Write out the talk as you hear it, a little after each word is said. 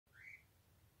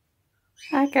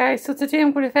Hi guys, so today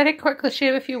I'm going to very quickly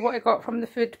share with you what I got from the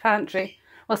food pantry.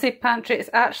 Well, I say pantry, it's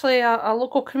actually a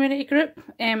local community group.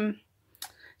 So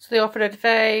they offer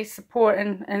advice, support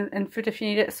and food if you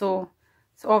need it. So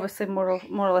obviously more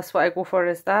or less what I go for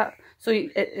is that. So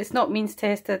it's not means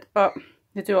tested, but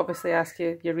they do obviously ask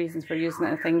you your reasons for using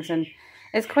it and things. And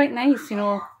it's quite nice, you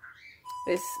know.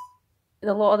 It's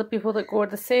a lot of the people that go are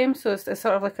the same. So it's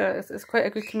sort of like it's quite a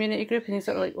good community group, and you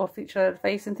sort of like offer each other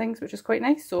advice and things, which is quite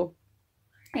nice. So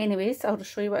anyways, I'll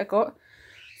just show you what I got.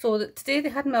 So today they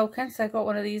had milk in, so I got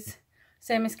one of these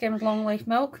semi-skimmed long life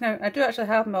milk. Now I do actually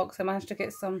have milk, so I managed to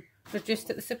get some reduced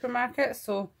at the supermarket.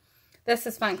 So this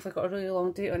has thankfully got a really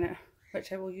long date on it,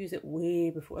 which I will use it way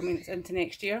before, I mean it's into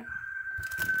next year.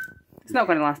 It's not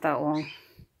going to last that long.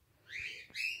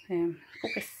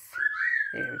 Focus.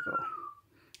 There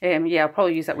we go. Yeah, I'll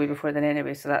probably use that way before then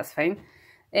anyway, so that's fine.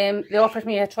 They offered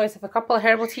me a choice of a couple of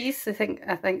herbal teas. I think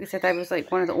they said I was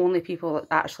like one of the only people that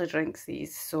actually drinks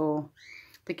these, so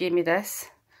they gave me this.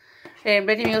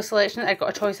 Ready meal selection, I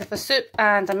got a choice of a soup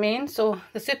and a main. So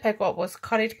the soup I got was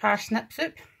curried parsnip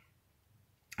soup.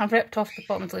 I've ripped off the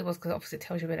bottom labels because obviously it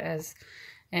tells you what it is.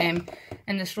 And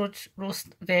this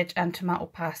roast veg and tomato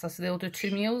pasta, so they'll do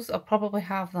 2 meals. I'll probably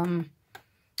have them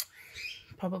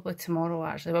probably tomorrow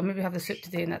actually. Well, maybe have the soup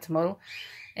today and that tomorrow.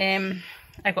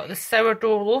 I got the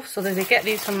sourdough loaf, so they get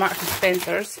these from Marks and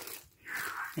Spencer's,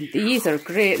 and these are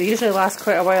great. They usually last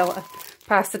quite a while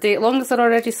past the date, as long as they're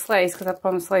already sliced, because I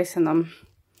promise slicing them.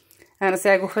 And I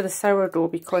say I go for the sourdough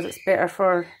because it's better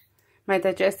for my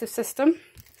digestive system.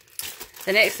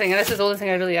 The next thing, and this is the only thing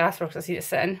I really asked for because I see it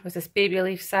sitting, was this baby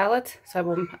leaf salad.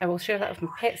 So I will share that with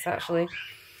my pets actually.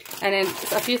 And then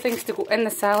a few things to go in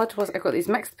the salad was I got these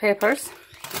mixed peppers.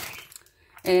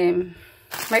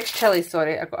 Mixed chilli,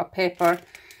 sorry, I got a pepper,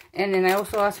 and then I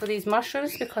also asked for these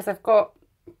mushrooms because I've got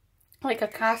like a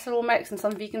casserole mix and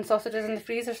some vegan sausages in the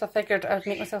freezer, so I figured I'd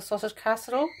make myself sausage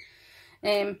casserole.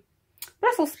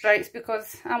 Brussels sprouts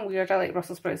because I'm weird, I like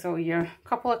Brussels sprouts all year. A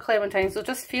couple of clementines, so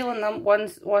just feeling them.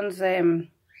 One's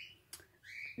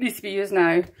needs to be used now,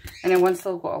 and then one's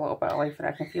still got a little bit of life and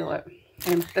I can feel it.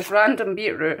 This random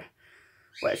beetroot,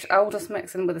 which I'll just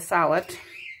mix in with the salad,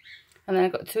 and then I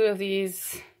got 2 of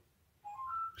these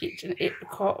peach and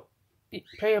apricot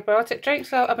probiotic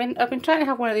drinks. So I've been trying to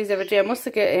have one of these every day. I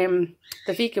mostly get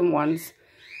the vegan ones,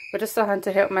 but just something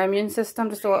to help my immune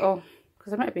system, just a little, because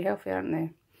they might be healthy, aren't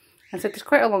they? And so there's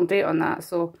quite a long date on that,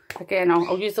 so again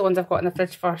I'll use the ones I've got in the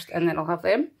fridge first and then I'll have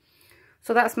them.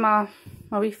 So that's my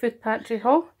wee food pantry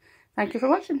haul. Thank you for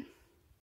watching.